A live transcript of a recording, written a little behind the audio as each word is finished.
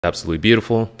Absolutely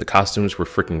beautiful. The costumes were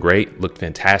freaking great. Looked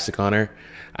fantastic on her.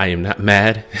 I am not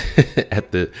mad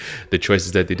at the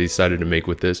choices that they decided to make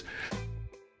with this.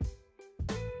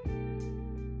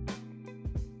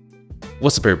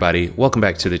 What's up, everybody? Welcome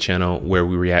back to the channel where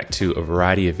we react to a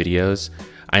variety of videos.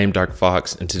 I am Dark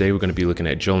Fox, and today we're going to be looking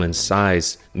at Jolin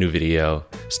Tsai's new video,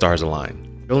 Stars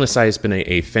Align. Jolin Tsai has been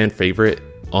a fan favorite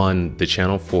on the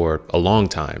channel for a long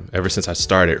time, ever since I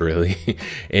started, really.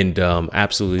 And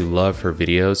absolutely love her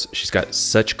videos. She's got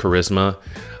such charisma.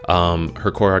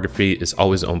 Her choreography is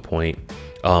always on point.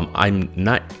 I'm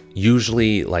not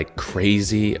usually like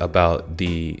crazy about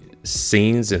the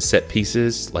scenes and set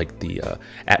pieces, like the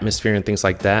atmosphere and things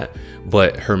like that,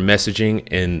 but her messaging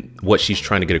and what she's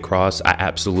trying to get across, I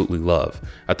absolutely love.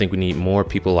 I think we need more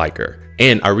people like her.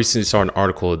 And I recently saw an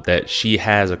article that she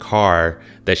has a car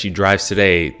that she drives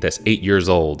today that's 8 years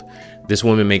old. This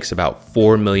woman makes about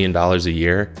 $4 million a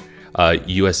year,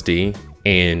 USD,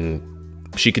 and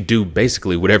she could do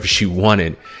basically whatever she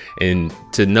wanted. And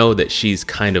to know that she's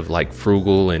kind of like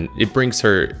frugal, and it brings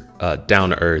her down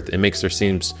to earth, it makes her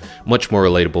seems much more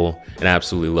relatable, and I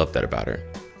absolutely love that about her.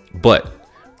 But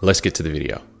let's get to the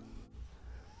video.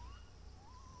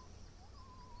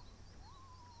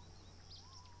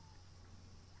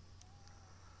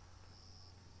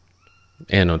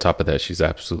 And on top of that, she's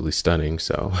absolutely stunning,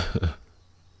 so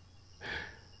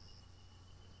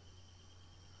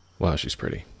wow, she's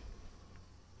pretty.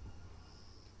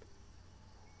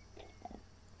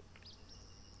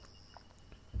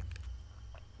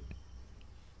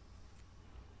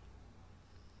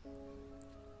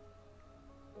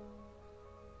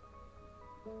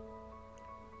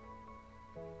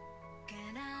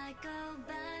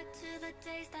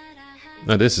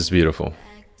 Now this is beautiful.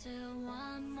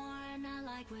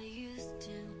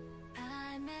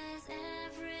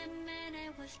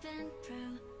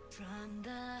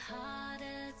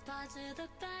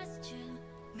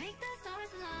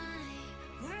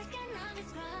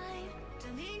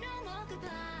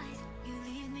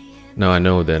 Now I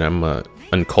know that I'm a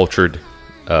uncultured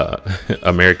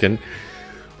American,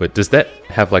 but does that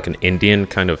have like an Indian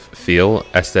kind of feel,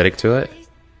 aesthetic to it?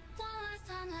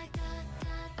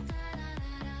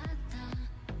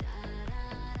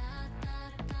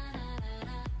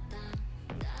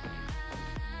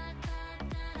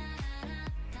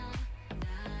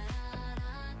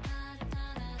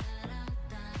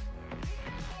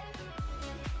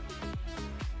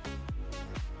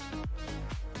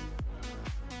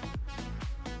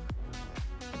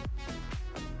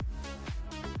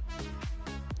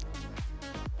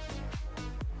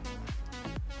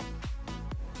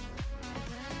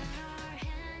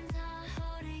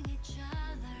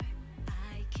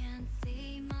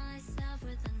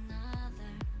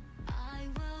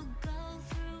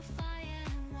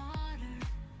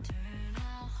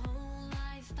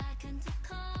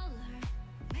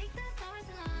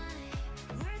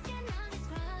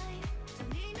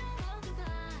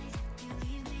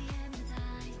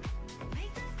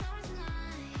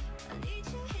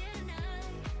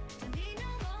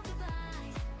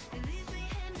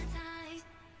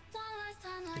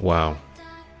 Wow.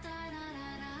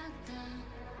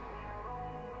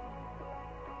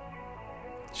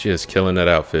 She is killing that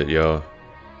outfit, yo.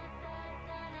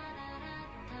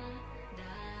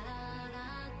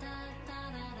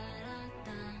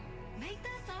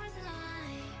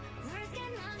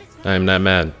 I am not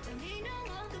mad.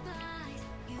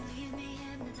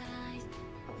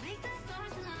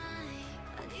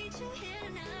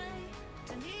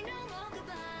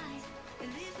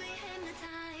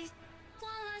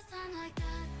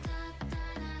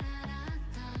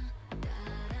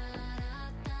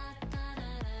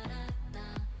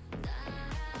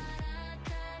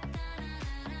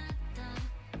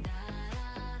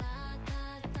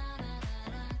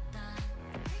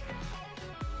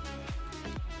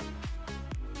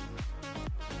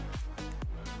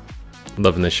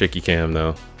 Loving the shaky cam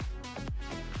though.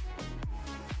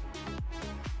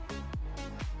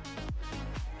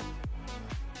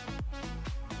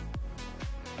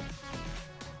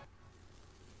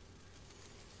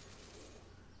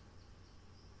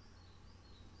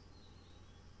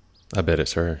 I bet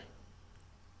it's her.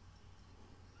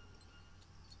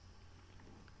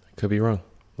 I could be wrong.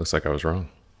 Looks like I was wrong.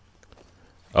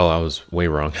 Oh, I was way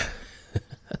wrong.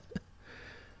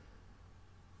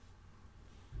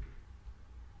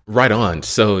 Right on.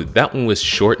 So that one was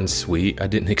short and sweet. I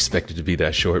didn't expect it to be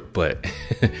that short, but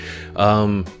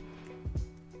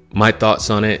my thoughts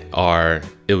on it are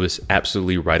it was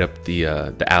absolutely right up the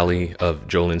alley of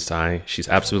Jolin Tsai. She's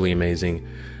absolutely amazing.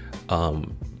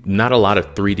 Not a lot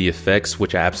of 3D effects,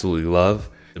 which I absolutely love.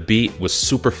 The beat was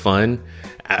super fun.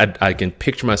 I can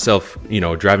picture myself,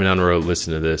 driving down the road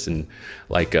listening to this, and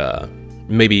like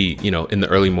maybe, in the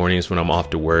early mornings when I'm off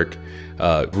to work,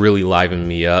 really livening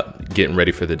me up, getting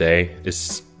ready for the day.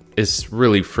 It's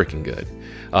really freaking good.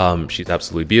 She's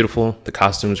absolutely beautiful. The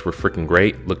costumes were freaking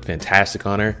great, looked fantastic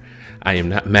on her. I am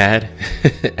not mad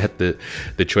at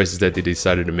the choices that they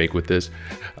decided to make with this.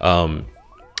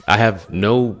 I have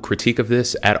no critique of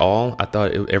this at all. I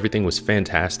thought everything was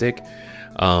fantastic.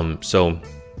 So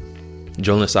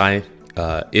Jolin Tsai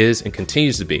is and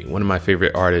continues to be one of my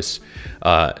favorite artists.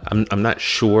 I'm not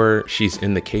sure she's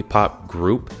in the K-pop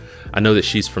group. I know that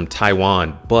she's from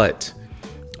Taiwan, but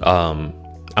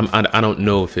I don't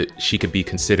know if she could be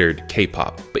considered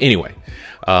K-pop. But anyway,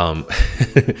 I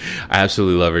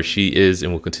absolutely love her. She is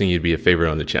and will continue to be a favorite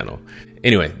on the channel.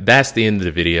 Anyway, that's the end of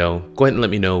the video. Go ahead and let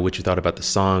me know what you thought about the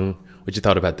song, what you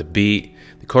thought about the beat,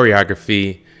 the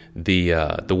choreography,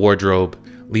 the wardrobe.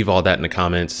 Leave all that in the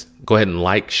comments. Go ahead and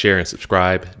like, share, and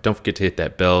subscribe. Don't forget to hit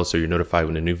that bell so you're notified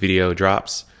when a new video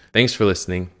drops. Thanks for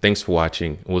listening. Thanks for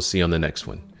watching. And we'll see you on the next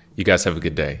one. You guys have a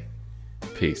good day.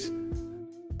 Peace.